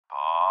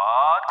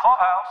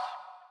Clubhouse.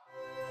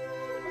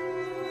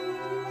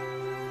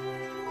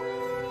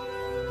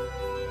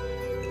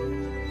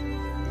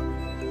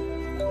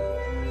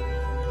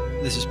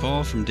 This is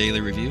Paul from Daily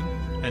Review.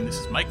 And this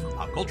is Mike from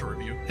Pop Culture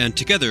Review. And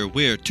together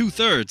we're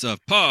 2/3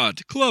 of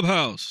Pod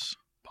Clubhouse.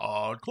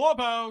 Pod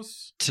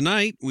Clubhouse.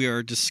 Tonight we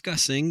are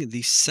discussing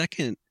the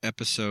second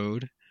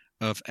episode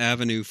of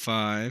Avenue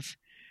 5.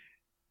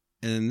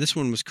 And this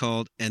one was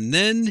called, And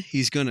Then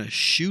He's Gonna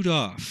Shoot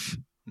Off. ...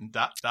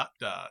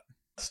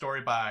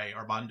 Story by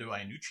Armando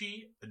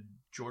Iannucci,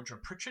 Georgia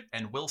Pritchett,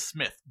 and Will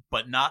Smith.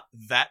 But not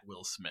that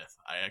Will Smith.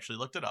 I actually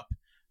looked it up.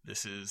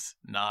 This is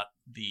not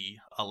the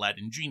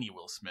Aladdin Genie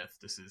Will Smith.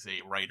 This is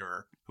a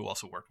writer who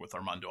also worked with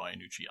Armando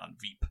Iannucci on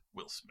Veep,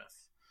 Will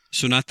Smith.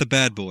 So not the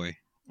bad boy.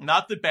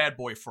 Not the bad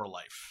boy for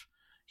life.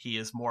 He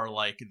is more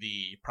like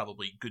the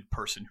probably good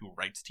person who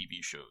writes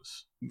TV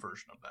shows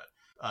version of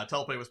that.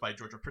 Teleplay was by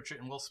Georgia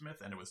Pritchett and Will Smith,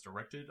 and it was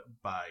directed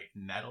by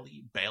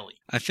Natalie Bailey.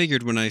 I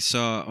figured when I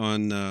saw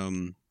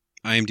on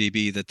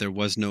IMDb that there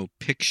was no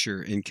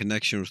picture in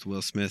connection with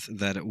Will Smith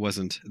that it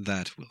wasn't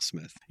that Will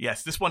Smith.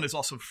 Yes, this one is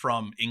also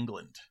from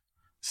England.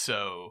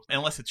 So,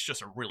 unless it's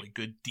just a really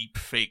good deep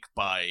fake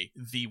by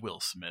the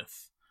Will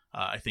Smith,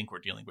 I think we're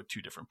dealing with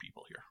two different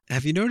people here.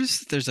 Have you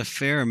noticed that there's a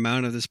fair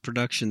amount of this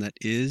production that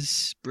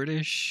is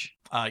British?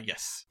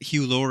 Yes.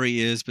 Hugh Laurie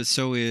is, but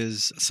so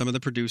is some of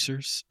the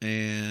producers.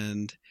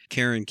 And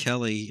Karen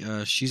Kelly,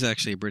 she's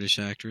actually a British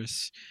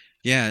actress.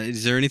 Yeah,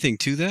 is there anything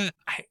to that?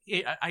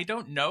 I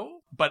don't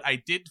know, but I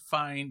did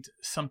find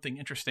something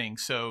interesting.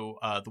 So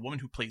the woman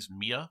who plays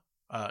Mia,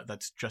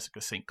 that's Jessica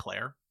St.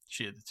 Clair.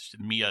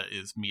 Mia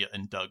is Mia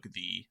and Doug,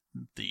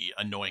 the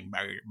annoying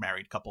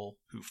married couple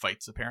who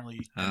fights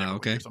apparently.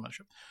 Okay. On the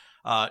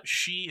show.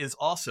 She is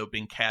also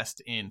being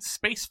cast in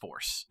Space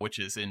Force, which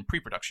is in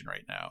pre-production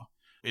right now.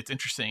 It's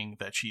interesting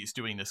that she's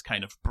doing this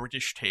kind of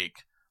British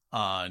take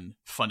on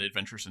Fun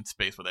Adventures in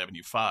Space with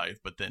Avenue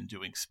 5, but then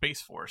doing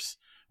Space Force,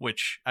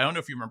 which I don't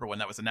know if you remember when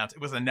that was announced.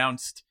 It was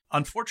announced,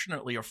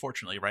 unfortunately or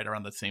fortunately, right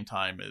around the same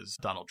time as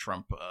Donald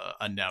Trump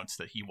announced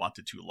that he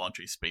wanted to launch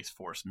a Space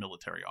Force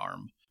military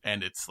arm.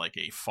 And it's like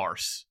a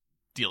farce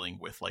dealing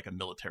with like a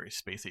military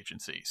space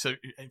agency. So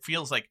it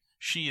feels like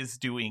she is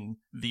doing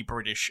the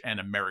British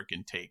and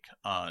American take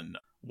on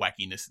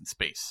wackiness in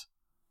space.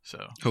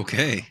 So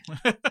okay.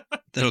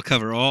 That'll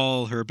cover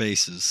all her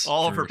bases.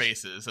 All of her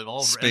bases. And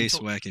all space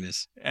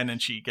wackiness. And then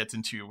she gets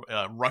into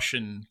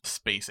Russian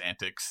space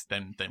antics.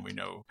 Then we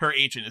know her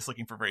agent is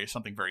looking for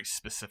something very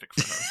specific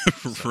for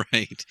her. So.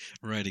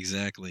 Right,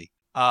 exactly.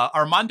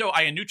 Armando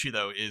Iannucci,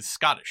 though, is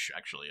Scottish,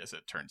 actually, as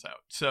it turns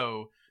out.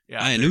 So,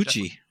 yeah.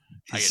 Iannucci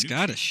is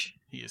Scottish.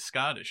 He is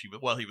Scottish. He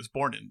was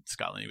born in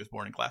Scotland. He was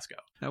born in Glasgow.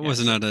 That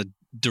was not a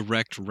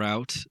direct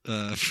route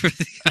for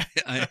the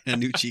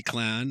Iannucci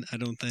clan, I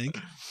don't think.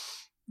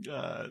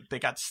 They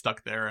got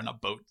stuck there in a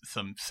boat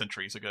some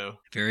centuries ago.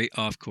 Very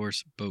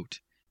off-course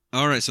boat.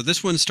 All right, so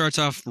this one starts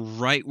off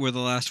right where the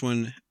last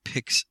one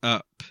picks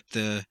up.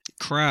 The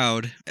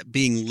crowd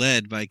being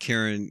led by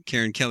Karen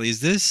Kelly.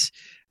 This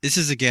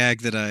is a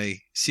gag that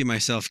I see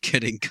myself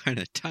getting kind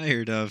of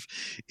tired of,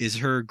 is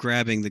her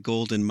grabbing the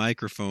golden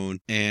microphone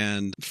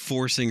and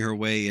forcing her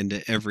way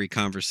into every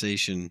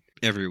conversation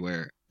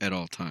everywhere at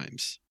all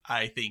times.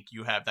 I think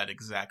you have that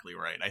exactly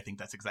right. I think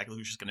that's exactly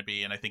who she's going to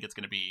be, and I think it's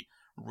going to be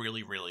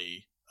really,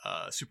 really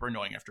super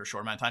annoying after a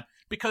short amount of time,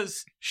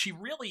 because she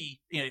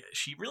really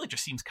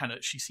just seems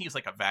she seems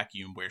like a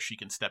vacuum where she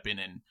can step in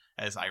and,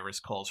 as Iris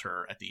calls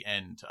her at the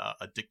end,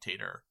 a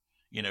dictator.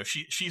 You know,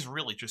 she's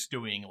really just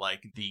doing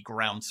like the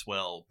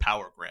groundswell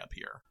power grab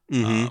here.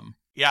 Mm-hmm.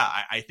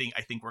 I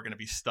think we're going to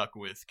be stuck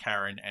with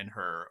Karen and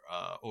her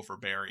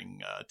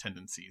overbearing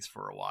tendencies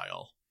for a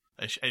while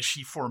as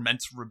she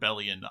foments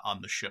rebellion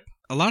on the ship.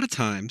 A lot of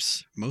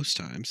times, most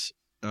times,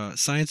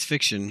 science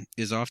fiction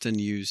is often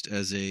used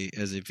as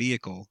a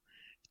vehicle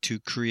to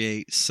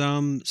create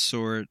some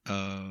sort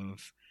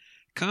of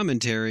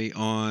commentary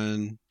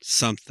on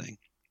something.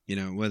 You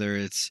know, whether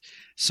it's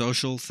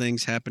social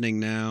things happening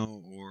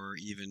now or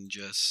even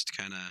just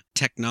kind of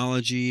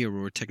technology, or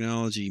where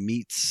technology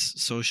meets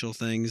social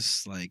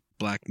things like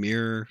Black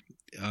Mirror.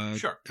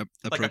 Sure.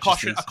 Like a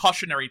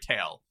cautionary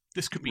tale.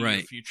 This could be your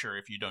future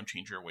if you don't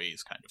change your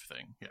ways, kind of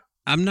thing. Yeah.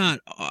 I'm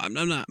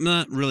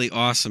not really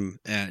awesome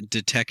at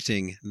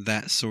detecting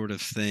that sort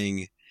of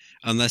thing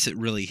unless it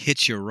really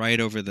hits you right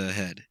over the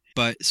head.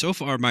 But so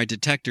far, my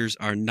detectors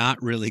are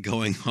not really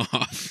going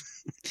off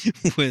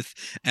with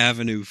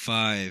Avenue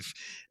 5.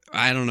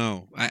 I don't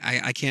know.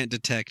 I can't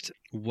detect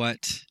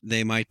what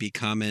they might be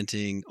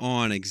commenting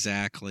on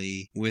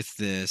exactly with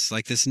this.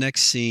 Like this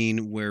next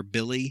scene where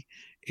Billy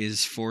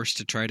is forced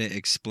to try to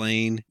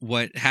explain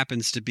what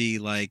happens to be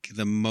like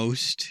the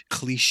most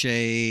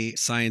cliche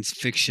science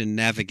fiction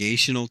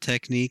navigational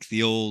technique,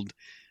 the old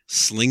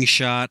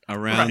slingshot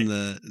around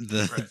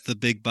the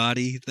big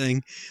body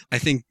thing. I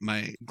think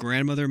my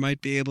grandmother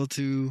might be able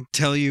to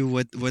tell you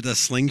what a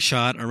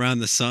slingshot around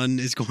the sun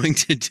is going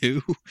to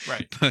do.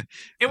 Right. But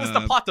it was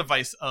the plot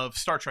device of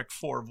Star Trek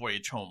IV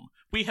Voyage Home.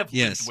 We have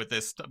lived with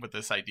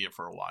this idea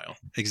for a while.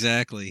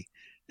 Exactly.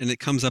 And it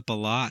comes up a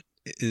lot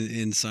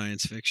in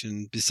science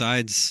fiction.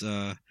 Besides,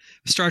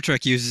 Star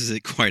Trek uses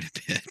it quite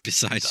a bit.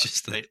 Besides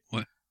just the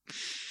what.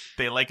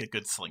 They like a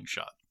good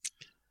slingshot.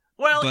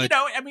 Well, But-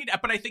 I mean,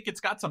 but I think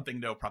it's got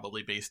something though,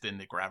 probably based in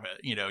the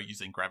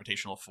using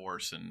gravitational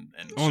force and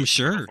Oh, I'm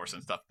sure. force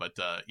and stuff. But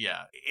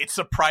yeah, it's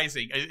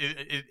surprising.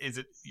 Is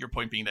it your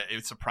point being that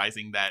it's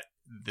surprising that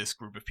this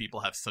group of people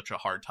have such a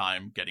hard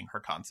time getting her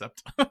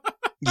concept?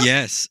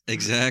 Yes,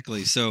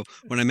 exactly. So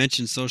when I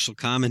mentioned social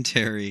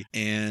commentary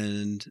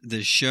and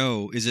the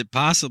show, is it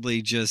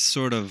possibly just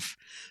sort of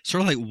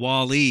like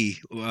Wall-E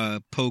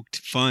poked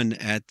fun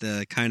at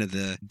the kind of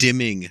the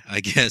dimming,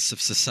 I guess,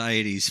 of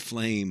society's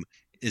flame?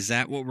 Is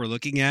that what we're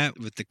looking at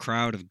with the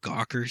crowd of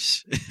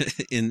gawkers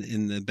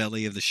in the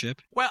belly of the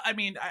ship? Well, I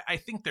mean, I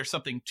think there's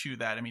something to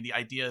that. I mean, the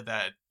idea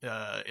that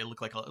it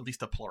looked like at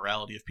least a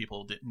plurality of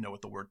people didn't know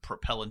what the word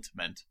propellant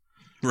meant.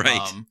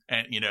 Right.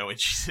 And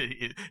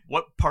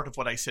what part of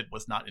what I said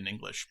was not in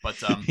English,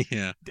 but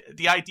Yeah.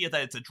 the idea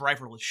that it's a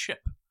driverless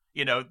ship.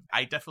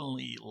 I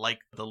definitely like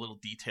the little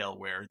detail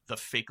where the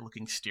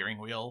fake-looking steering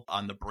wheel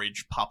on the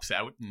bridge pops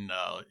out and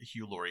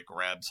Hugh Laurie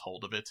grabs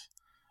hold of it.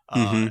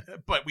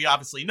 But we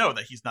obviously know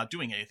that he's not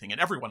doing anything,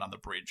 and everyone on the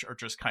bridge are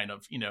just kind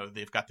of,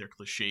 they've got their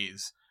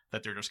cliches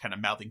that they're just kind of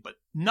mouthing, but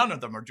none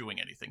of them are doing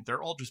anything.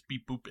 They're all just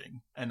beep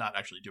booping and not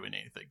actually doing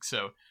anything.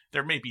 So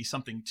there may be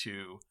something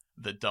to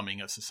the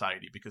dumbing of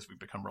society because we've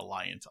become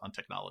reliant on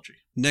technology.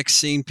 Next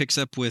scene picks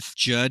up with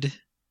Judd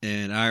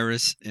and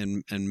Iris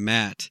and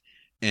Matt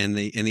and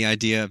the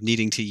idea of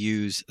needing to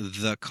use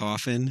the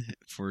coffin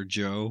for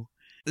Joe.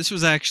 This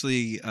was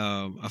actually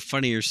a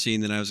funnier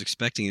scene than I was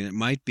expecting, and it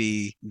might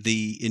be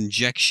the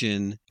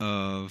injection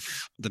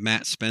of the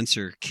Matt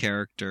Spencer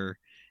character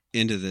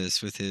into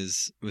this with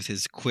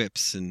his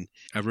quips, and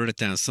I wrote it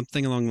down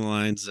something along the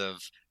lines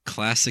of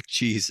 "Classic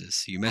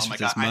Jesus. You mess with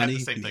his money, I had the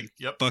same thing.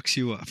 Yep. Bucks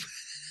you up."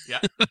 Yeah.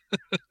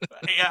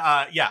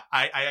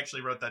 I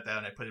actually wrote that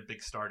down. I put a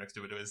big star next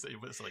to it.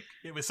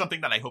 It was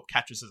something that I hope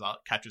catches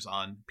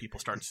on. People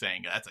start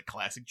saying that's a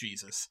classic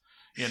Jesus,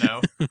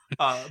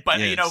 But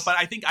Yes. but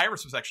I think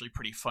Iris was actually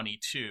pretty funny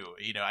too.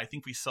 I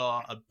think we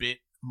saw a bit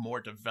more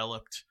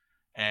developed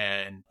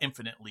and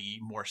infinitely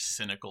more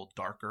cynical,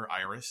 darker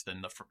Iris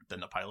than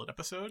the pilot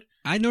episode.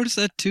 I noticed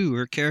that too.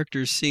 Her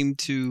characters seem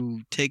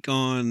to take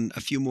on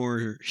a few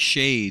more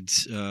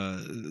shades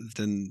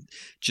than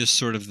just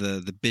sort of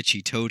the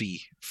bitchy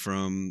toady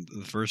from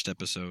the first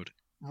episode.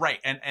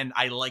 Right, and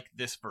I like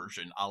this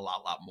version a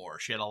lot more.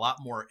 She had a lot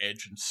more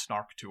edge and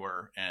snark to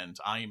her, and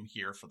I am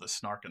here for the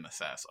snark and the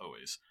sass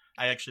always.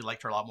 I actually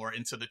liked her a lot more,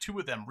 and so the two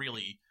of them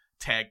really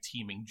tag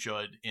teaming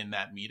Judd in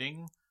that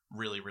meeting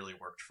really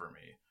worked for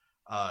me.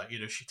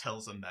 She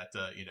tells him that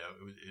it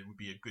would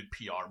be a good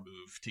PR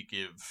move to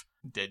give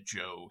dead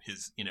Joe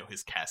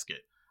his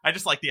casket. I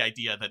just like the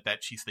idea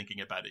that she's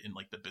thinking about it in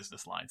like the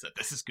business lines, that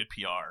this is good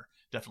PR.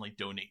 Definitely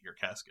donate your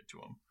casket to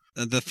him.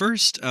 The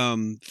first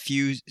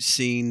few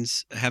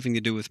scenes having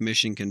to do with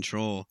mission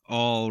control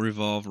all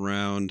revolve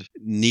around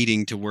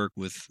needing to work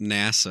with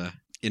NASA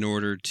in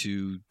order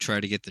to try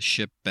to get the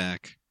ship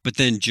back. But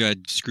then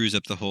Judd screws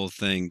up the whole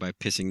thing by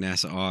pissing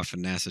NASA off,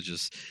 and NASA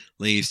just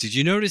leaves. Did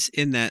you notice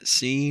in that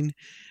scene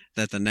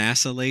that the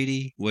NASA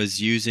lady was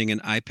using an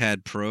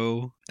iPad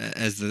Pro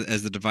as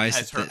the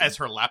device as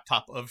her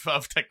laptop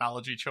of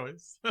technology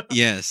choice?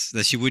 Yes,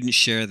 that she wouldn't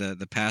share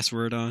the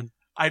password on.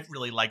 I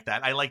really like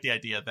that. I like the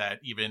idea that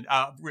even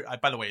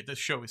by the way, this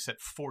show is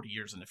set 40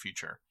 years in the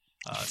future.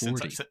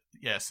 40.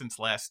 Since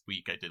last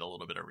week I did a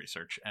little bit of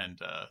research, and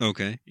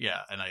okay.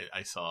 Yeah, and I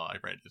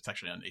read it's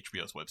actually on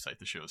HBO's website.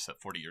 The show is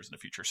set 40 years in the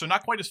future, so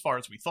not quite as far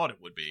as we thought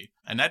it would be,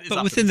 and that is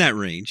but within that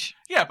range.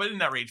 Yeah, but in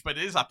that range. But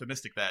it is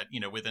optimistic that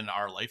within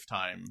our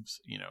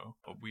lifetimes,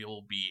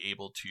 we'll be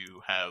able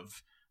to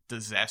have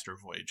disaster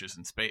voyages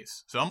in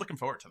space. So I'm looking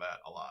forward to that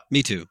a lot.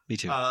 Me too.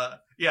 I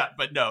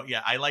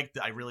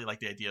really like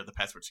the idea of the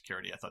password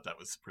security. I thought that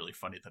was really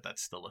funny that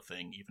that's still a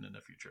thing even in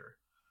the future.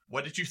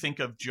 What did you think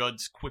of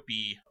Judd's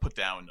quippy put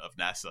down of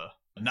NASA?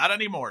 Not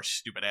anymore,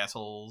 stupid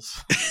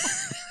assholes.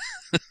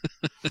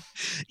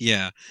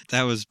 Yeah,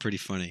 that was pretty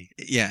funny.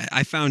 Yeah,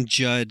 I found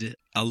Judd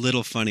a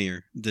little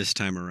funnier this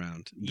time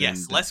around.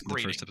 Yes, less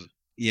grating. First episode.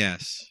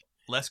 Yes.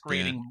 Less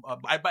grating. Yeah.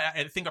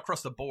 I think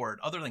across the board,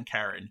 other than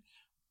Karen,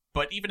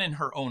 but even in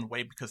her own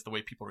way, because the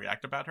way people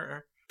react about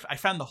her, I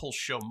found the whole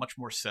show much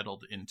more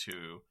settled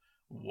into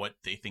what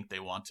they think they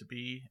want to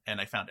be, and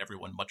I found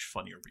everyone much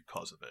funnier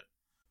because of it.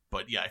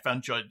 But yeah, I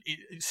found Judd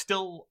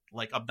still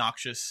like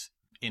obnoxious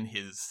in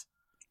his,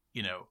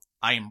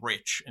 I am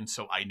rich and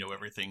so I know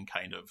everything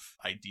kind of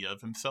idea of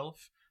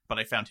himself. But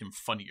I found him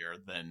funnier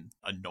than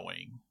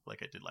annoying,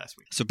 like I did last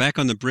week. So back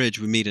on the bridge,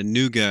 we meet a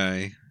new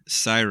guy,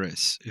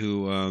 Cyrus,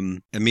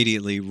 who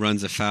immediately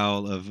runs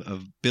afoul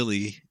of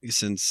Billy,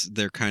 since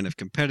they're kind of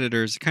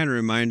competitors. It kind of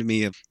reminded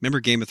me of,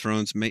 remember Game of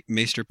Thrones,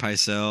 Maester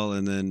Pycelle,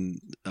 and then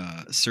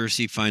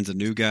Cersei finds a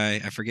new guy.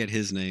 I forget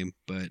his name,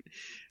 but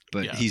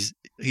yeah.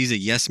 He's a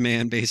yes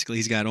man, basically.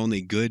 He's got only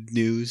good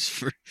news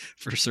for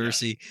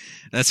Cersei. Yeah.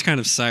 That's kind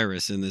of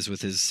Cyrus in this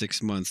with his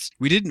 6 months.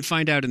 We didn't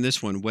find out in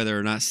this one whether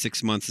or not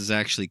 6 months is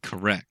actually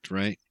correct,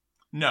 right?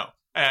 No.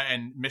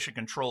 And Mission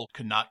Control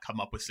could not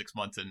come up with 6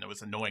 months, and it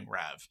was annoying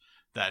Rav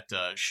that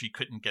she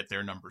couldn't get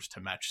their numbers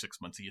to match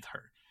 6 months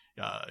either.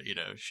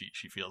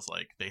 She feels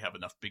like they have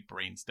enough big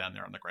brains down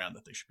there on the ground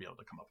that they should be able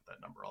to come up with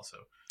that number also.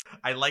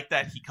 I like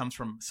that he comes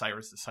from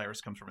Cyrus.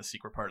 Cyrus comes from a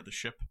secret part of the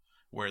ship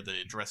where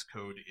the dress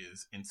code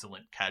is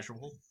insolent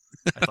casual.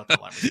 I thought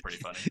that line was pretty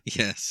funny.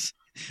 Yes.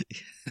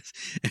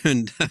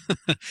 And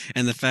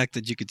and the fact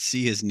that you could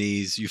see his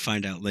knees, you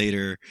find out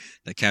later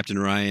that Captain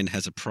Ryan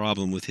has a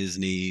problem with his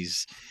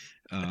knees.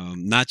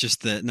 Not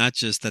just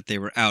that they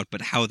were out,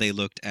 but how they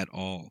looked at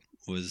all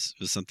was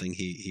something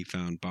he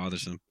found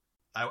bothersome.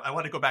 I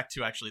want to go back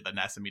to actually the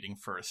NASA meeting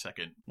for a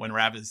second. When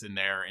Rav is in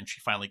there and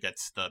she finally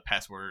gets the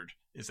password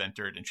is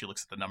entered and she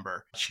looks at the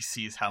number, she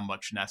sees how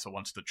much NASA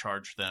wants to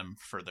charge them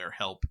for their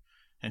help.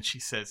 And she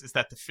says, is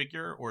that the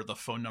figure or the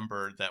phone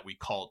number that we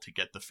called to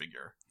get the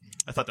figure?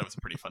 I thought that was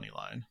a pretty funny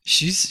line.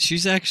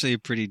 She's actually a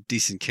pretty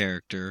decent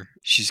character.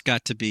 She's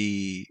got to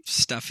be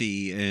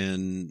stuffy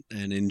and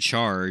in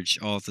charge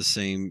all at the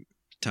same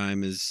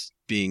time as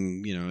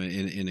being,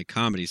 in a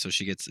comedy. So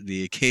she gets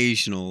the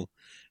occasional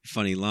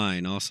funny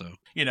line also.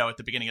 At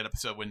the beginning of the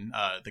episode when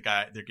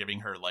they're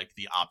giving her like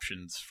the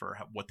options for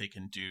what they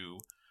can do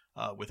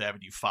with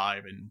Avenue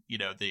 5, and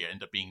they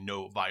end up being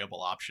no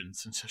viable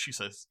options, and so she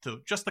says, "So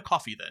just the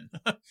coffee then."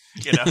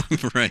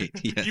 Right,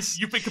 yes.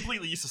 You've been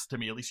completely useless to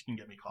me, at least you can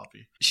get me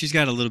coffee. She's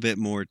got a little bit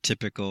more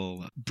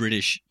typical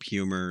British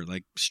humor,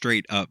 like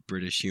straight up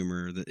British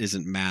humor that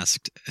isn't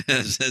masked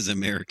as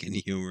American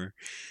humor.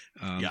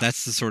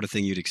 That's the sort of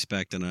thing you'd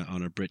expect on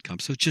a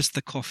Britcom. So just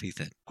the coffee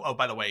then. Oh,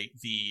 by the way,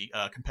 the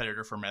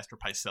competitor for Master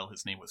Pycelle,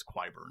 his name was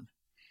Qyburn.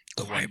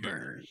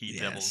 Qyburn.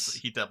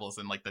 He devils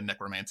in like the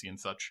necromancy and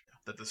such.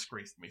 The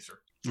disgraced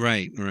Maester.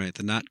 Right.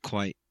 The not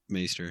quite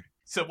Maester.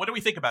 So what do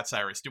we think about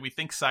Cyrus? Do we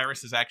think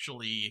Cyrus is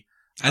actually...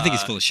 I think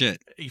he's full of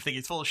shit. You think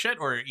he's full of shit?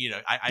 Or,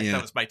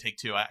 that was my take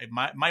too.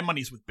 My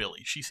money's with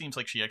Billy. She seems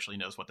like she actually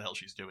knows what the hell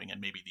she's doing,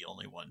 and maybe the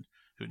only one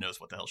who knows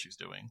what the hell she's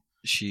doing.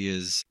 She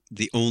is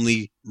the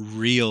only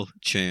real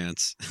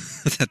chance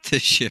that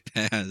this ship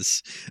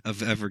has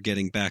of ever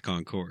getting back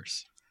on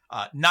course.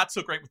 Not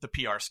so great with the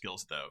PR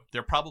skills, though.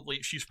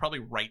 She's probably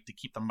right to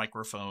keep the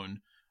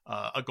microphone,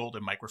 a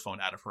golden microphone,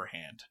 out of her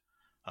hand.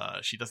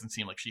 She doesn't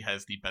seem like she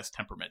has the best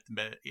temperament.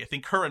 I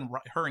think her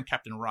and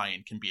Captain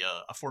Ryan can be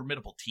a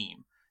formidable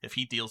team if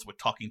he deals with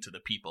talking to the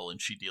people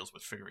and she deals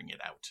with figuring it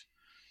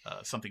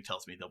out. Something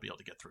tells me they'll be able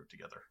to get through it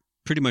together.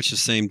 Pretty much the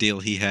same deal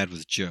he had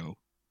with Joe.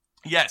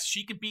 Yes,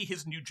 she could be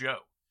his new Joe.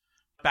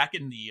 Back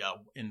in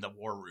the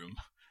war room.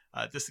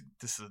 This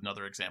is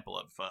another example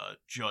of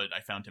Judd.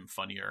 I found him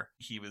funnier.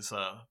 He was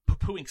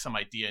poo-pooing some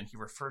idea, and he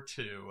referred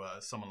to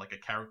someone like a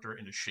character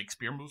in a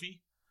Shakespeare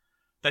movie.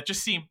 That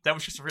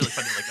was just really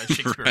funny, like a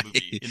Shakespeare right.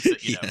 movie.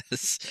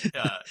 Yes.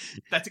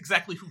 That's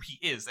exactly who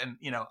he is, and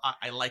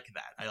I like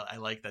that. I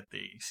like that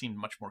they seem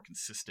much more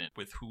consistent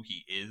with who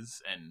he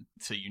is, and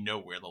so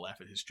where to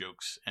laugh at his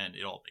jokes, and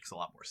it all makes a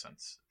lot more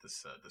sense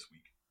this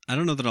week. I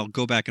don't know that I'll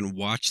go back and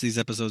watch these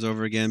episodes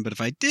over again, but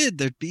if I did,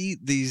 there'd be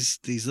these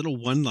little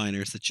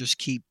one-liners that just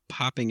keep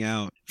popping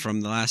out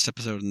from the last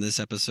episode and this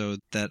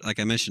episode that, like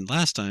I mentioned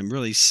last time,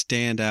 really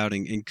stand out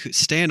and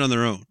stand on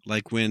their own.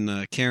 Like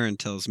when Karen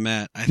tells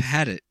Matt, "I've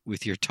had it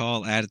with your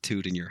tall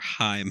attitude and your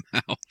high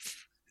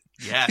mouth."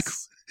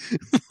 Yes.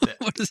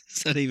 What does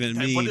that even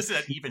mean? What does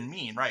that even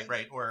mean?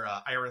 Right. Or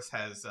Iris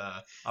has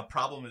a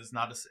problem is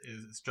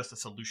just a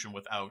solution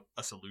without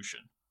a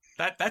solution.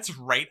 That's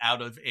right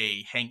out of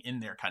a hang in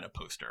there kind of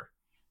poster,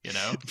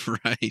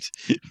 Right.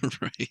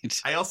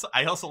 I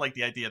also like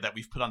the idea that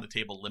we've put on the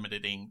table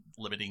limiting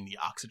the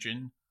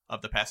oxygen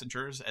of the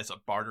passengers as a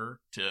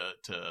barter to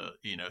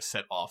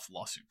set off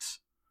lawsuits.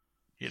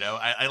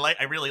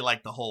 I really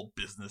like the whole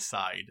business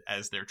side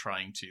as they're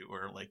trying to,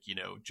 or like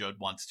Judd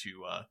wants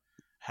to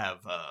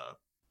have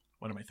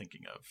what am I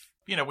thinking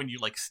of? When you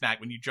like snack,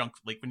 when you eat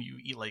when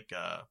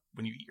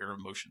you eat your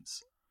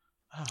emotions.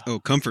 Oh,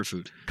 comfort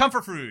food.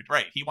 Comfort food,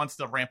 right? He wants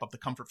to ramp up the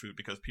comfort food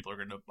because people are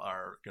gonna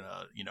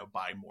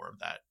buy more of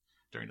that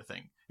during the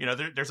thing.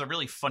 There's a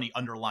really funny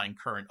underlying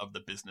current of the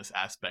business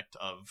aspect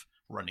of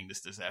running this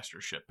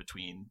disaster ship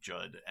between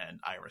Judd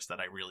and Iris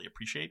that I really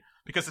appreciate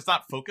because it's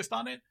not focused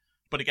on it,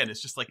 but again,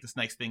 it's just like this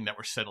nice thing that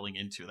we're settling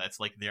into. That's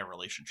like their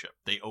relationship.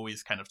 They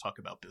always kind of talk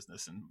about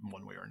business in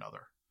one way or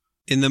another.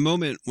 In the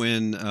moment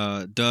when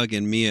Doug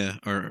and Mia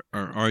are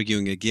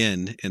arguing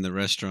again in the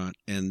restaurant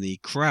and the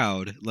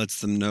crowd lets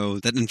them know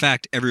that, in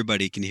fact,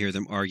 everybody can hear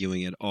them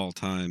arguing at all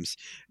times,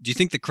 do you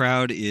think the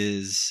crowd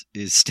is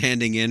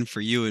standing in for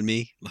you and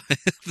me?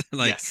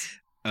 Yes.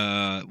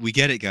 We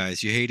get it,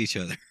 guys. You hate each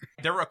other.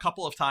 There were a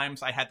couple of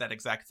times I had that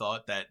exact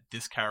thought that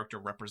this character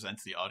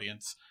represents the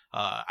audience.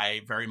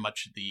 I very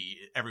much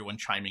everyone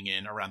chiming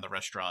in around the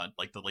restaurant,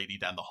 like the lady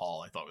down the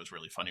hall, I thought was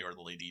really funny, or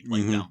the lady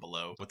down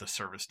below with the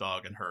service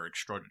dog and her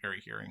extraordinary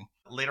hearing.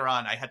 Later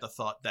on, I had the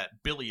thought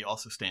that Billy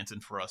also stands in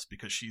for us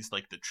because she's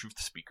like the truth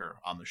speaker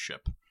on the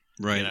ship.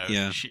 Right.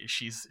 Yeah.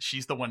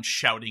 She's the one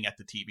shouting at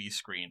the TV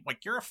screen,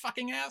 like, "You're a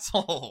fucking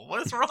asshole.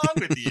 What is wrong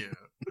with you?"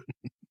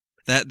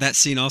 That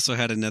scene also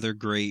had another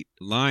great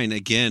line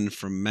again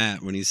from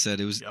Matt when he said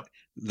it was Yep.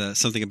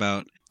 something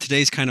about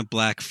today's kind of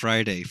Black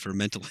Friday for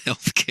mental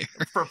health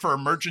care. For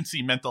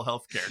emergency mental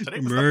health care. Today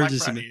was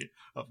Emergency the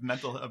Black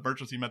Friday of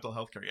emergency mental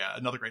health care. Yeah,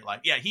 another great line.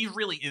 Yeah, he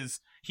really is.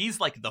 He's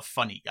like the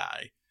funny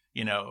guy.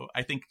 You know,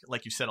 I think,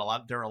 like you said,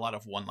 there are a lot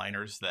of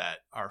one-liners that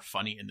are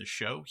funny in the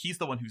show. He's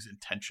the one who's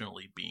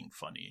intentionally being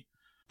funny,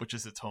 which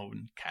is its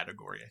own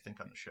category, I think,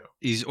 on the show.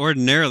 He's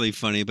ordinarily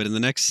funny, but in the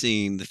next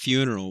scene, the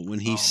funeral, when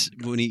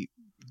he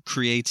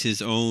creates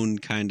his own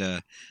kind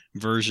of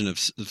version of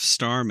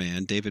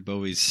Starman, David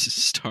Bowie's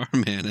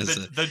Starman, as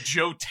the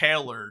Joe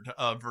tailored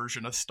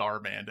version of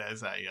Starman,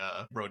 as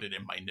I wrote it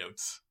in my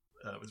notes.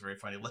 It was very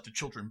funny. Let the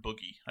children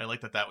boogie. I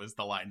like that was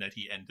the line that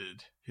he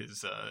ended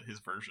his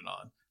version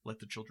on. Let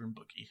the children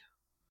boogie.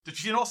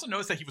 Did you also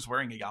notice that he was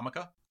wearing a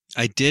yarmulke?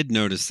 I did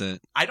notice that.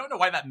 I don't know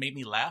why that made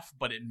me laugh,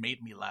 but it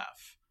made me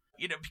laugh.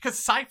 You know, because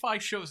sci-fi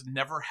shows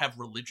never have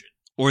religion.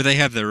 Or they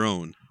have their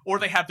own.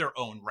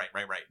 Right.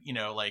 You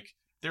know, like,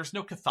 there's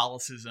no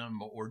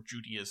Catholicism or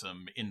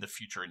Judaism in the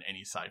future in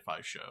any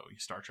sci-fi show.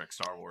 Star Trek,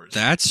 Star Wars.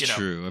 That's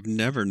true. I've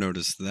never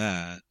noticed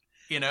that.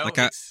 You know, like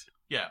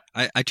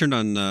I turned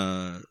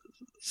on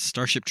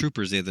Starship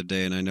Troopers the other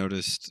day, and I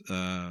noticed.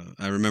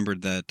 I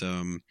remembered that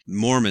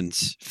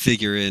Mormons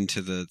figure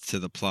into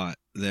the plot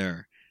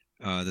there.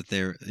 That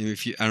they're. I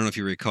don't know if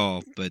you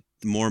recall, but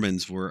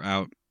Mormons were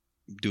out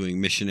doing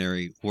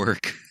missionary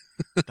work.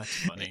 That's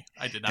funny.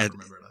 I did not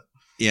remember that.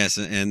 Yes,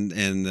 and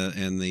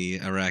the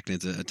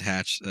arachnids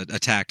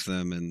attacked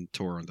them and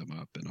tore them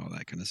up and all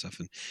that kind of stuff.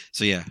 And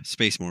so yeah,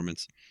 space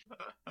Mormons.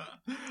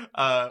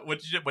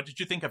 What did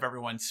you think of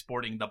everyone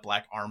sporting the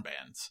black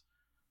armbands?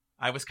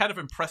 I was kind of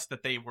impressed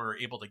that they were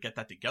able to get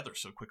that together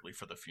so quickly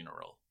for the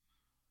funeral.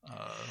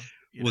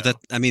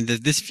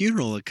 This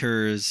funeral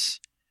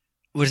occurs.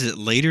 What is it?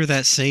 Later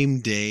that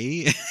same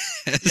day?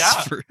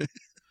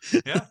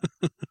 Yeah.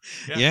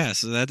 Yeah.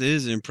 So that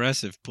is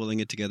impressive, pulling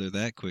it together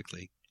that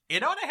quickly. You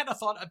know what I had a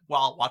thought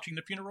while watching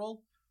the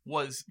funeral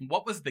was,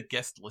 what was the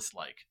guest list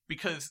like?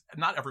 Because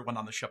not everyone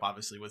on the ship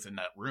obviously was in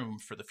that room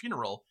for the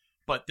funeral,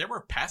 but there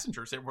were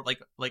passengers. They were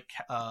like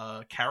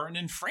Karen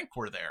and Frank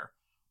were there.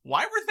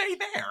 Why were they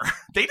there?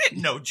 They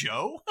didn't know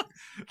Joe.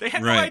 They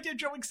had no idea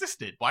Joe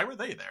existed. Why were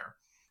they there?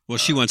 Well,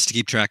 she wants to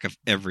keep track of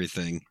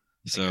everything.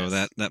 So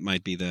that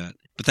might be that.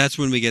 But that's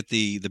when we get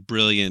the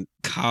brilliant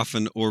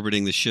coffin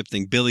orbiting the ship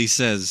thing. Billy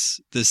says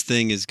this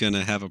thing is going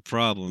to have a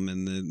problem,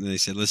 and then they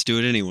said, let's do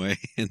it anyway.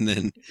 And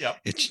then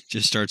it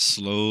just starts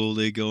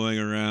slowly going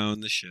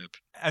around the ship.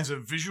 As a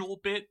visual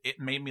bit, it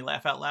made me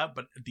laugh out loud,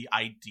 but the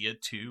idea,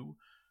 too,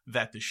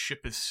 that the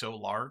ship is so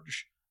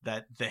large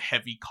that the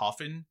heavy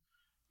coffin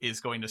is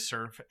going to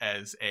serve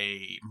as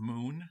a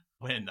moon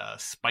when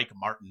Spike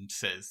Martin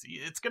says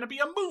it's going to be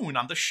a moon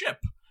on the ship.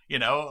 You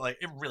know, like,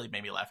 it really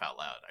made me laugh out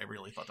loud. I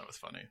really thought that was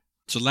funny.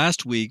 So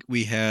last week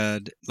we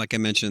had, like I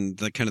mentioned,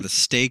 the kind of the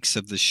stakes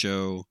of the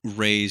show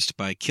raised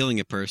by killing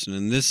a person.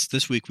 And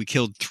this week we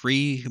killed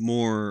 3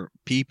 more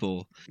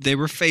people. They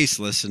were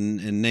faceless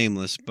and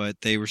nameless, but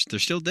they're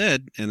still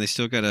dead, and they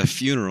still got a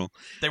funeral.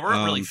 They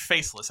weren't really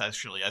faceless,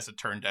 actually, as it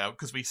turned out,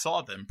 because we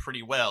saw them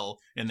pretty well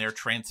in their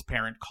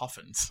transparent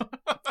coffins.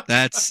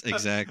 That's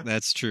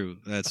true.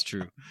 That's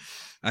true.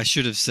 I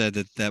should have said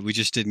that we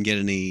just didn't get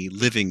any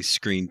living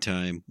screen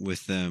time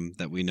with them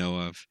that we know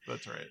of.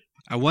 That's right.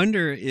 I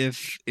wonder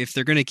if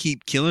they're going to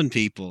keep killing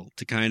people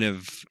to kind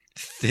of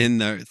thin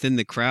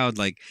the crowd,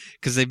 like,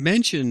 because they've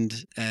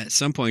mentioned at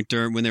some point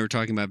during when they were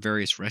talking about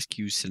various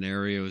rescue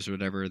scenarios or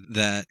whatever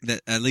that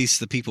at least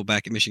the people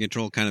back at Mission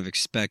Control kind of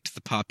expect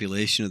the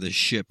population of the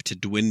ship to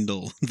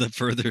dwindle the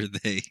further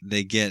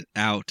they get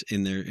out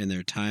in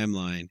their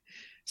timeline.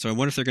 So I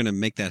wonder if they're going to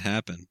make that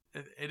happen.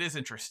 It is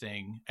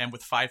interesting. And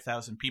with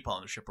 5,000 people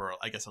on the ship, or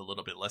I guess a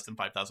little bit less than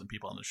 5,000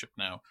 people on the ship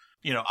now,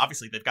 you know,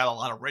 obviously they've got a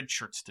lot of red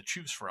shirts to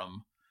choose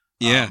from.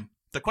 Yeah.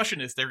 The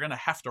question is, they're going to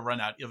have to run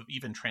out of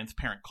even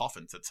transparent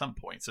coffins at some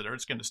point. So they're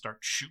just going to start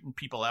shooting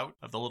people out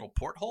of the little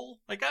porthole,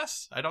 I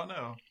guess. I don't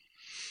know.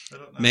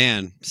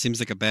 Man,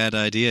 seems like a bad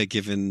idea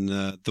given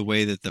the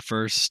way that the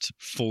first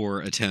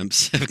 4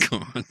 attempts have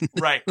gone.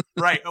 Right.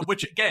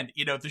 Which, again,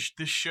 you know, this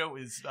show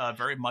is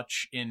very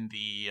much in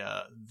the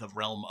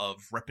realm of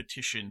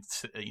repetition.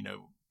 You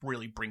know,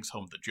 really brings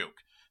home the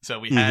joke. So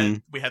we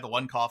had the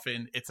one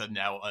coffin. It's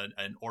now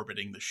an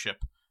orbiting the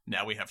ship.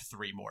 Now we have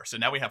 3 more. So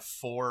now we have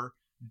 4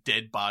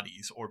 dead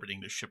bodies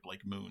orbiting the ship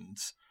like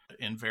moons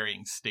in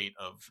varying state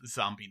of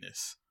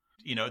zombiness.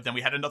 You know, then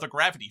we had another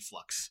gravity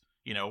flux.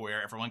 You know,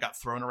 where everyone got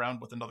thrown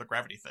around with another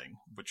gravity thing,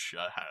 which,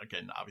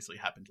 again, obviously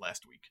happened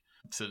last week.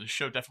 So the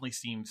show definitely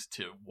seems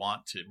to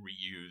want to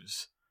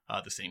reuse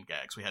the same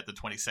gags. We had the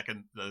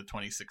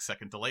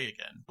 26-second delay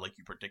again, like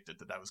you predicted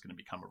that was going to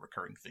become a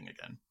recurring thing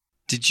again.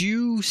 Did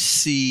you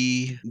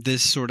see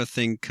this sort of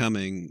thing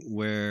coming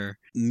where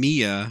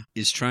Mia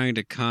is trying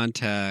to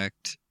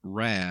contact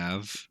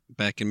Rav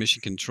back in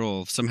Mission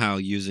Control, somehow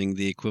using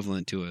the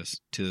equivalent to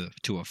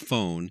a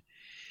phone?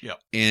 Yep.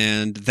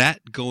 And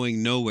that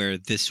going nowhere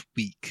this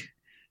week.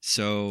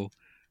 So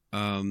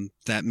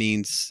that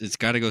means it's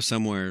got to go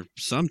somewhere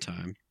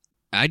sometime.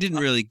 I didn't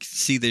really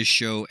see this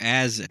show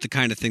as the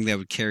kind of thing that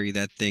would carry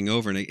that thing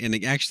over, and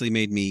it actually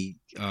made me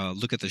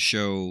look at the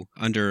show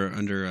under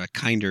a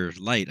kinder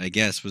light. I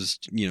guess was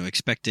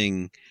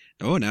expecting,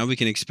 oh, now we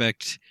can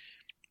expect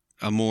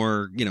a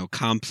more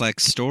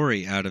complex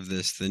story out of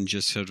this than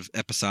just sort of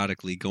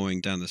episodically going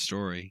down the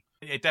story.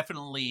 It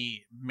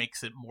definitely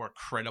makes it more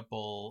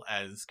credible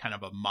as kind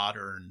of a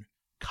modern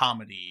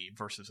comedy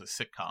versus a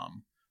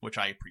sitcom, which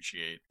I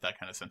appreciate, that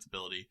kind of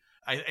sensibility.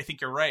 I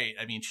think you're right.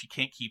 I mean, she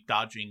can't keep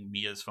dodging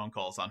Mia's phone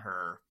calls on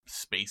her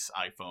space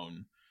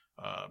iPhone,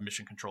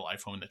 mission control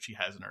iPhone that she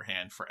has in her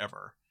hand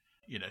forever.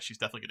 She's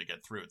definitely going to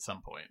get through at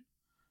some point.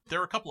 There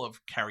are a couple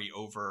of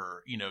carryover,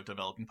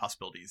 developing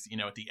possibilities.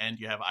 At the end,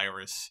 you have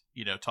Iris,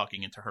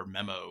 talking into her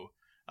memo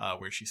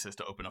where she says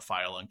to open a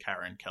file on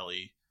Karen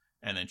Kelly.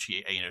 And then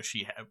she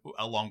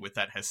along with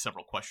that, has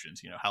several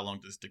questions. How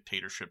long does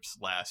dictatorships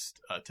last?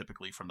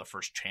 Typically from the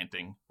first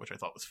chanting, which I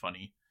thought was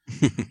funny.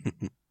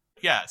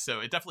 Yeah, so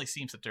it definitely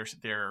seems that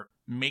they're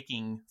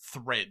making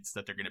threads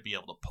that they're going to be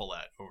able to pull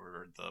at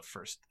over the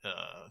first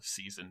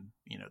season.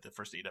 The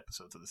first 8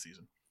 episodes of the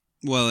season.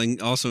 Well,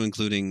 and also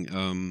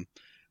including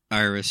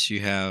Iris, you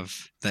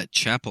have that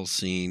chapel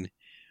scene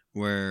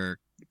where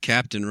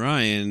Captain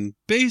Ryan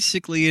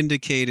basically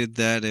indicated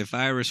that if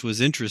Iris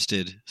was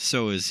interested,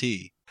 so is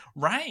he.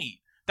 Right.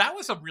 That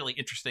was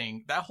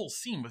that whole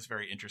scene was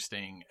very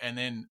interesting. And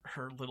then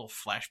her little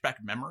flashback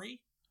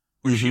memory,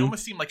 where she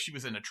almost seemed like she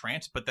was in a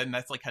trance, but then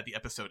that's like how the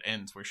episode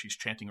ends, where she's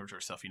chanting to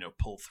herself,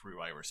 pull through,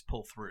 Iris,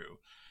 pull through.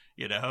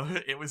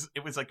 It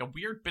was like a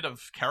weird bit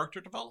of character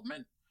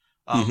development.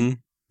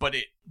 But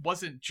it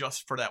wasn't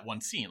just for that one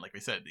scene. Like we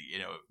said,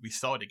 we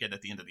saw it again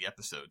at the end of the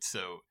episode.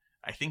 So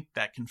I think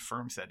that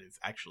confirms that it's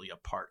actually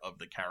a part of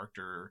the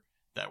character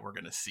that we're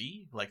going to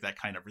see, like that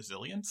kind of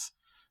resilience.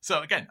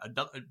 So again,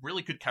 a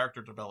really good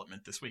character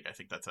development this week. I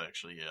think that's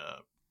actually a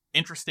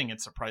interesting and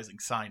surprising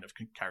sign of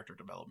character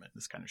development in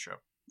this kind of show.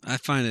 I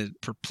find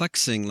it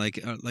perplexing,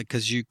 like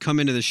because you come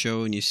into the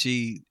show and you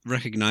see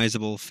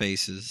recognizable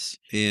faces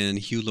in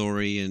Hugh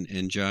Laurie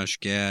and Josh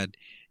Gad,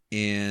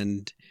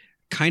 and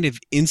kind of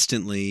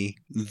instantly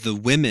the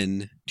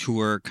women who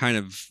are kind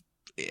of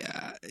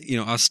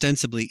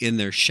ostensibly in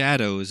their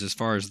shadows as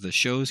far as the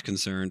show's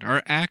concerned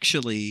are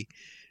actually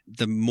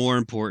the more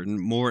important,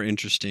 more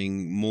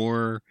interesting,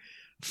 more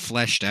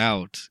fleshed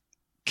out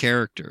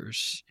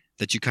characters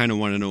that you kind of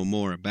want to know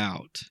more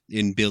about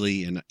in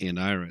Billy and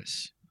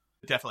Iris.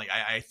 Definitely.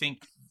 I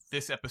think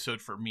this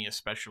episode, for me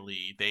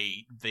especially,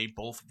 they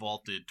both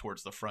vaulted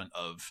towards the front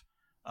of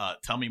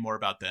tell me more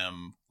about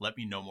them, let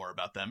me know more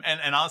about them.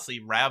 And honestly,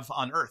 Rav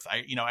on Earth,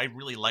 I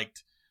really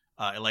liked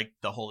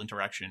the whole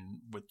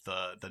interaction with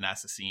the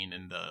NASA scene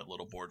in the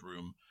little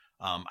boardroom.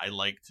 I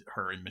liked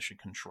her in Mission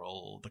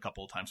Control the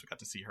couple of times we got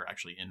to see her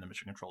actually in the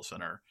Mission Control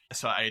Center.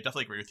 So I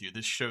definitely agree with you.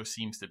 This show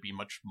seems to be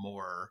much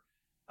more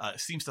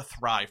seems to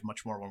thrive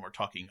much more when we're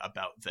talking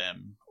about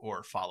them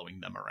or following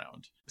them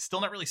around.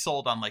 Still not really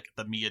sold on like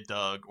the Mia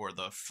Doug or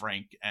the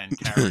Frank and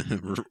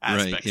Karen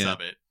aspects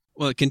of it.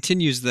 Well, it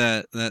continues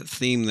that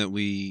theme that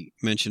we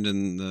mentioned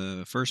in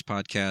the first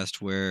podcast,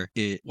 where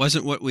it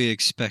wasn't what we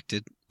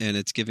expected, and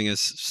it's giving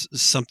us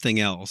something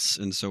else.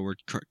 And so we're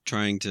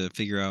trying to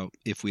figure out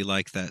if we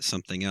like that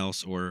something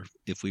else, or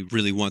if we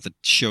really want the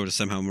show to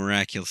somehow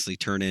miraculously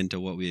turn into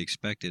what we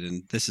expected.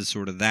 And this is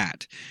sort of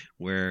that,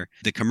 where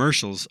the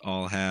commercials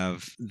all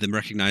have the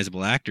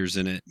recognizable actors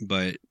in it,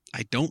 but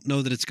I don't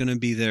know that it's going to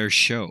be their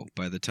show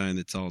by the time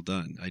it's all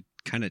done. I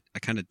kind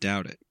of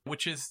doubt it.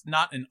 Which is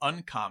not an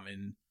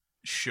uncommon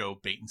show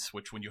bait and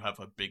switch when you have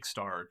a big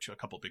star, a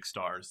couple big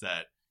stars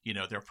that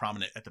they're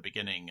prominent at the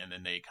beginning and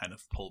then they kind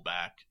of pull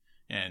back,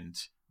 and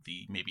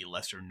the maybe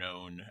lesser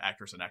known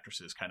actors and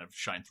actresses kind of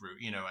shine through.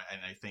 And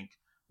I think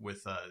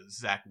with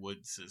Zach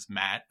Woods as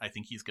Matt, I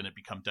think he's going to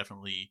become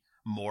definitely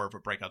more of a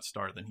breakout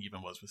star than he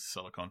even was with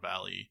Silicon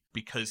Valley,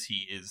 because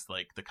he is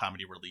like the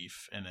comedy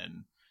relief, and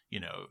then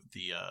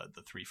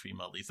the 3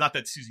 female leads. Not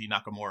that Susie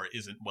Nakamura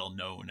isn't well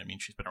known. I mean,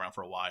 she's been around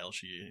for a while.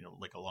 She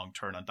like a long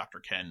turn on Dr.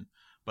 Ken,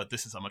 but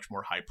this is a much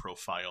more high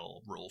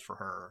profile role for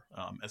her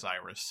as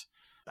Iris.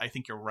 I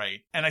think you're right.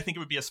 And I think it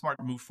would be a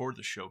smart move for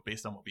the show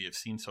based on what we have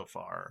seen so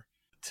far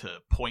to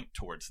point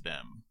towards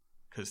them,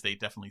 because they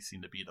definitely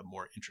seem to be the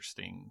more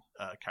interesting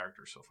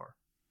characters so far.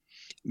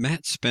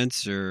 Matt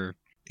Spencer,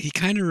 he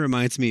kind of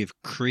reminds me of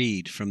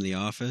Creed from The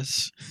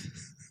Office.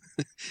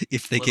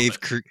 If they gave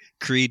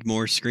Creed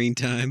more screen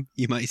time,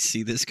 you might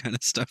see this kind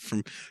of stuff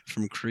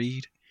from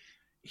Creed.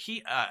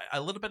 He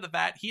a little bit of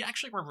that. He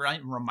actually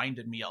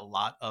reminded me a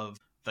lot of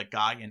the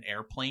guy in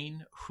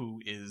Airplane who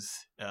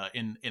is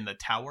in the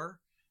tower.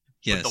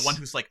 Yes, but the one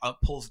who's like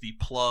pulls the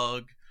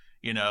plug.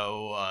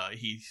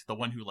 He's the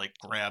one who like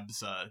grabs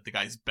the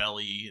guy's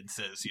belly and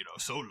says,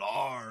 so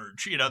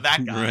large.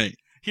 That guy. Right.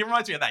 He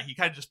reminds me of that. He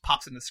kind of just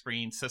pops in the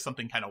screen, says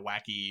something kind of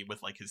wacky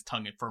with like his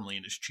tongue firmly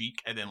in his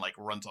cheek, and then like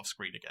runs off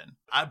screen again.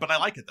 But I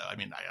like it though. I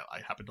mean,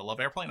 I happen to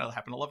love Airplane. I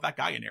happen to love that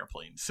guy in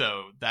Airplane.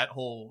 So that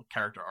whole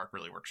character arc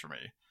really works for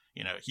me.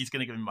 he's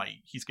gonna give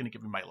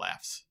me my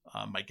laughs,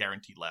 my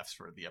guaranteed laughs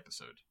for the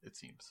episode. It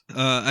seems.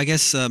 I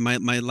guess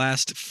my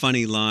last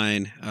funny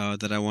line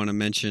that I want to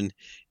mention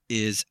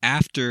is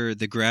after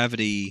the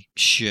gravity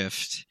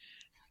shift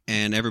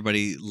and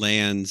everybody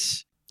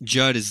lands,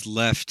 Judd is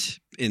left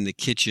in the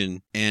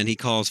kitchen and he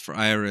calls for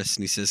Iris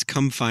and he says,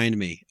 "Come find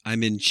me.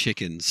 I'm in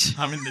chickens."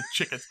 I'm in the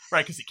chickens,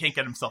 right? Because he can't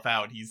get himself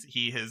out.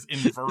 He has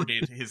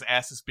inverted. His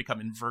ass has become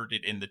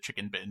inverted in the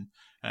chicken bin,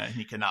 and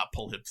he cannot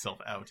pull himself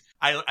out.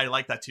 I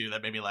like that too.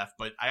 That made me laugh.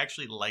 But I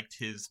actually liked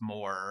his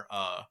more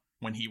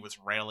when he was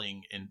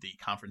railing in the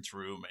conference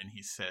room and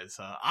he says,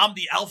 "I'm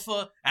the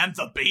alpha and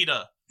the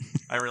beta."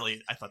 I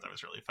thought that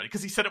was really funny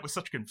because he said it with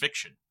such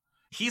conviction.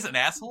 He's an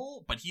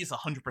asshole, but he's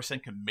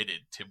 100% committed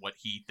to what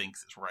he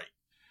thinks is right.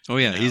 Oh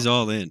yeah, he's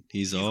all in.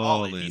 He's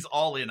all in. He's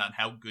all in on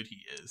how good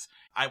he is.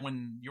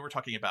 When you were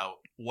talking about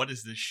what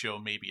is this show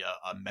maybe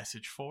a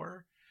message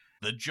for,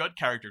 the Judd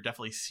character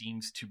definitely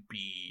seems to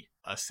be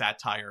a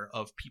satire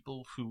of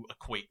people who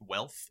equate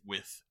wealth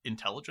with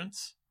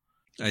intelligence.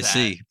 I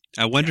see.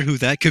 I wonder who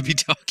that could be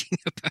talking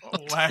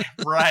about.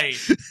 Right.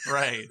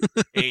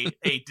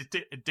 A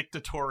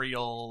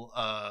dictatorial,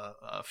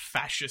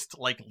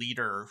 fascist-like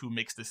leader who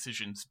makes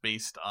decisions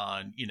based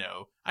on,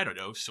 I don't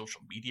know,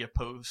 social media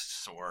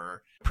posts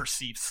or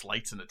perceived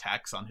slights and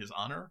attacks on his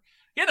honor.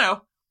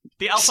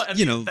 The alpha and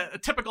the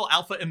typical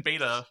alpha and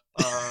beta,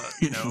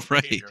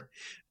 right. behavior.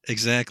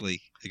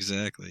 Exactly.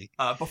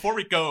 Before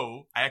we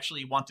go, I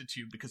actually wanted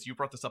to, because you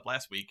brought this up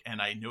last week,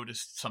 and I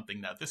noticed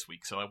something now this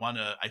week. So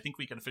I think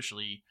we can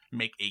officially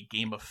make a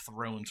Game of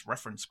Thrones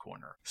reference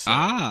corner.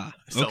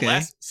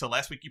 Okay. So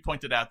last week you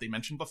pointed out they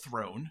mentioned the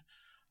throne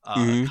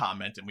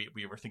comment, and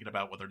we were thinking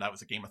about whether that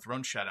was a Game of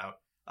Thrones shout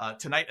out.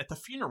 Tonight at the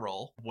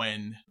funeral,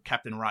 when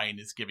Captain Ryan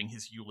is giving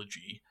his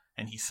eulogy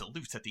and he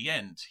salutes at the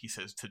end, he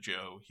says to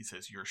Joe,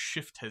 "Your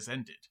shift has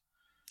ended."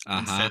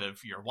 Instead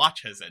of "your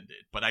watch has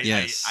ended." But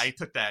I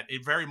took that,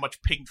 it very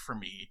much pinged for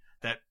me,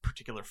 that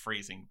particular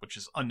phrasing, which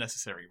is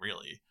unnecessary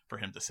really for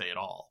him to say at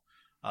all.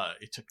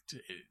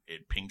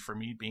 It pinged for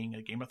me being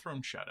a Game of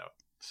Thrones shout out.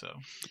 So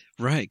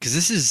right, because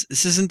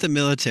this isn't the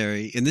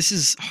military, and this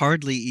is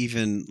hardly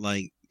even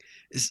like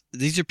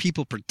these are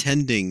people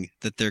pretending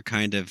that they're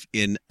kind of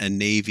in a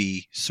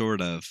navy,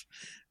 sort of.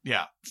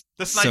 Yeah,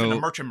 this is not even the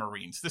Merchant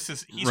Marines. He's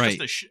just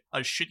a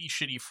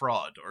shitty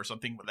fraud or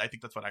something. I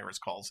think that's what Iris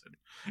calls it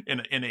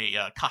in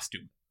a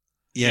costume.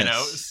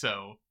 Yes.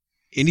 So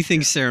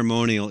anything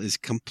ceremonial is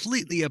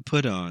completely a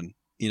put on.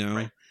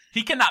 Right.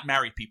 He cannot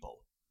marry people.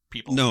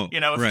 No.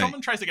 If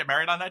someone tries to get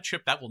married on that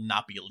ship, that will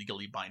not be a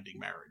legally binding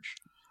marriage.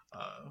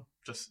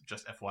 Just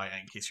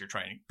FYI, in case you're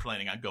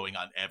planning on going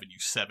on Avenue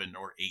 7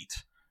 or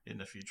 8 in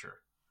the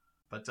future.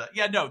 But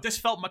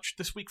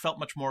this week felt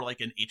much more like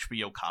an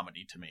HBO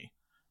comedy to me.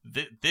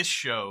 This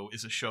show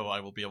is a show I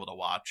will be able to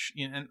watch,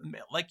 and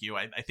like you,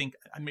 I think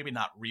I maybe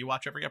not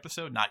rewatch every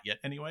episode, not yet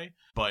anyway,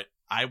 but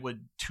I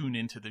would tune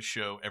into this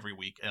show every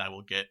week and I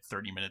will get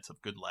 30 minutes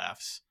of good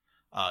laughs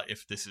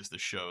if this is the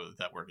show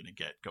that we're going to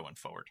get going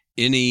forward.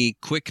 Any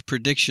quick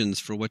predictions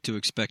for what to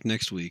expect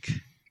next week?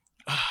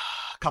 A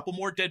couple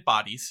more dead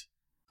bodies.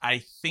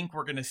 I think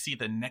we're going to see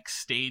the next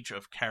stage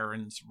of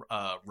Karen's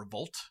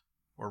revolt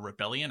or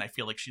rebellion. I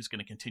feel like she's going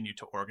to continue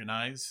to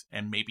organize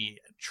and maybe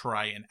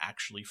try and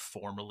actually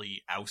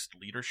formally oust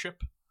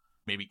leadership.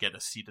 Maybe get a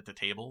seat at the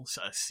table,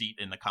 a seat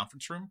in the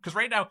conference room. Because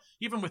right now,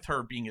 even with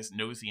her being as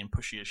nosy and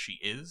pushy as she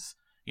is,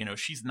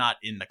 she's not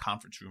in the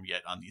conference room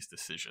yet on these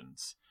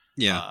decisions.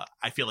 Yeah.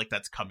 I feel like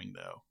that's coming,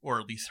 though,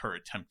 or at least her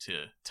attempt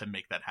to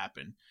make that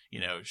happen.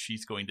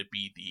 She's going to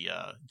be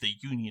the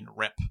union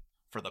rep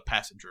for the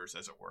passengers,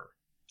 as it were.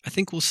 I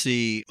think we'll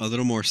see a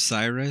little more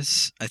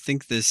Cyrus. I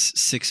think this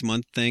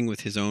 6-month thing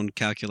with his own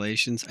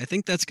calculations, I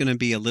think that's going to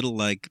be a little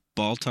like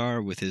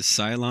Baltar with his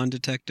Cylon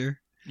detector.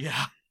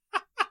 Yeah.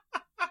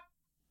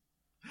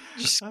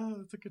 Just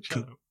that's a good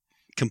show.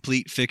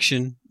 Complete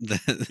fiction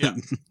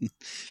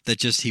that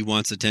just he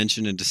wants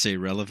attention and to stay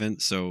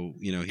relevant. So,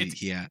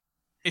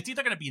 it's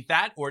either going to be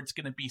that or it's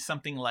going to be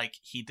something like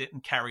he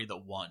didn't carry the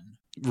one.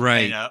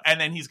 Right.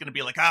 And then he's going to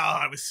be like,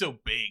 I was so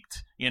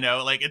baked.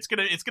 It's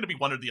going to be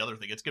one or the other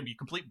thing. It's going to be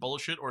complete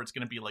bullshit, or it's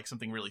going to be like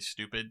something really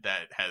stupid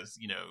that has,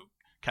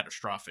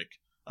 catastrophic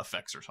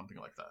effects or something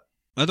like that.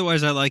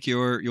 Otherwise, I like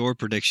your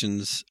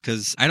predictions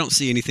because I don't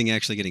see anything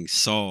actually getting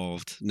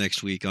solved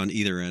next week on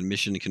either end,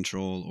 mission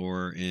control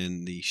or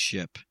in the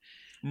ship.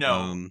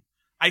 No.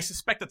 I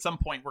suspect at some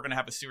point we're going to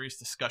have a serious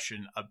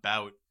discussion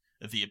about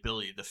the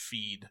ability to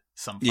feed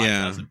some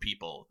 5,000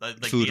 people.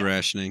 Food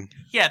rationing.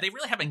 Yeah, they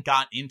really haven't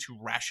got into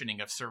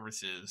rationing of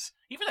services.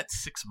 Even at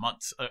 6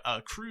 months,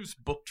 a cruise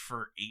booked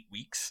for 8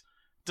 weeks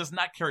does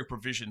not carry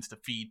provisions to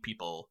feed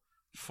people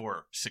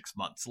for 6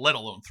 months, let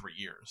alone 3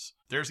 years.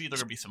 There's either going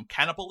to be some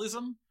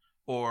cannibalism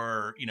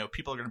or,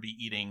 people are going to be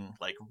eating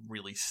like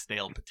really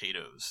stale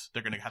potatoes.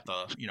 They're going to have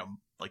to,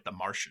 like the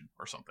Martian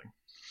or something.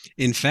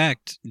 In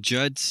fact,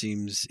 Judd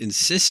seems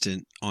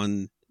insistent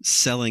on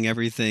selling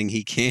everything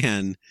he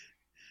can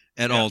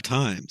at all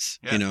times,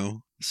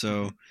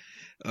 So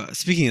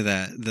Speaking of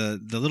that,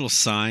 the little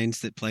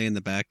signs that play in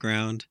the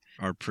background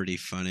are pretty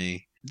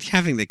funny.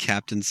 Having the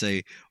captain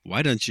say,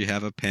 "Why don't you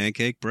have a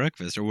pancake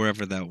breakfast?" or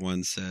wherever that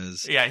one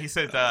says. Yeah, he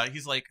said,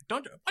 he's like,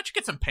 why don't you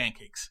get some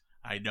pancakes?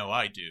 I know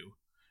I do.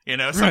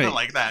 Something Right.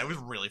 like that. It was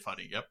really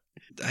funny. Yep.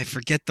 I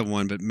forget the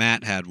one, but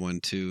Matt had one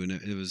too, and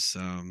it was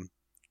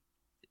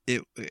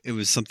it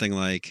was something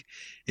like,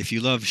 "If you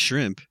love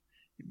shrimp,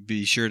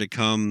 be sure to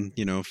come,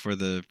 for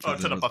the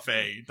To the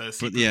buffet, the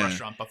seafood yeah.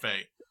 restaurant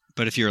buffet.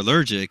 But if you're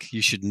allergic,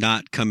 you should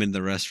not come in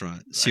the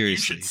restaurant.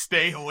 Seriously. You should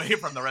stay away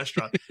from the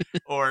restaurant."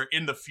 Or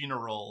in the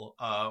funeral,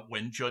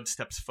 when Judd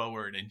steps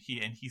forward and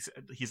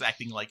he's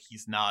acting like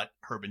he's not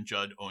Herb and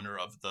Judd, owner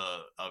of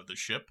the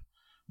ship,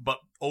 but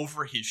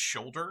over his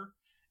shoulder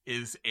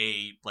is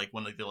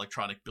one of the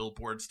electronic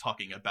billboards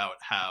talking about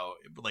how,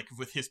 like,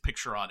 with his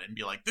picture on it, and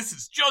be like, "This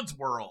is Judd's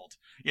world."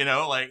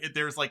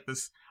 There's like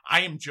this,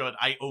 "I am Judd,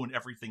 I own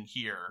everything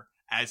here,"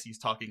 as he's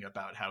talking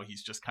about how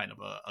he's just kind of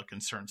a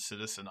concerned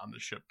citizen on the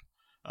ship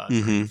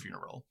during the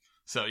funeral.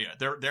 So yeah,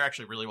 they're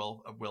actually really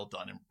well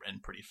done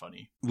and pretty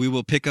funny. We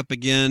will pick up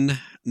again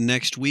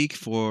next week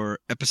for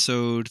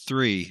episode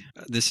 3.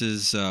 This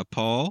is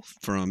Paul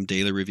from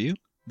Daily Review.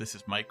 This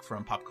is Mike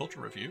from Pop Culture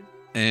Review.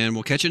 And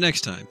we'll catch you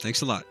next time.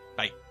 Thanks a lot.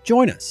 Bye.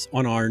 Join us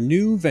on our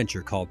new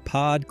venture called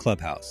Pod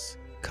Clubhouse.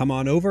 Come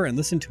on over and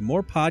listen to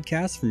more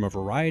podcasts from a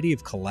variety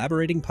of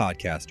collaborating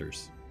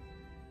podcasters.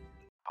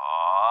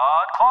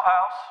 Pod Clubhouse.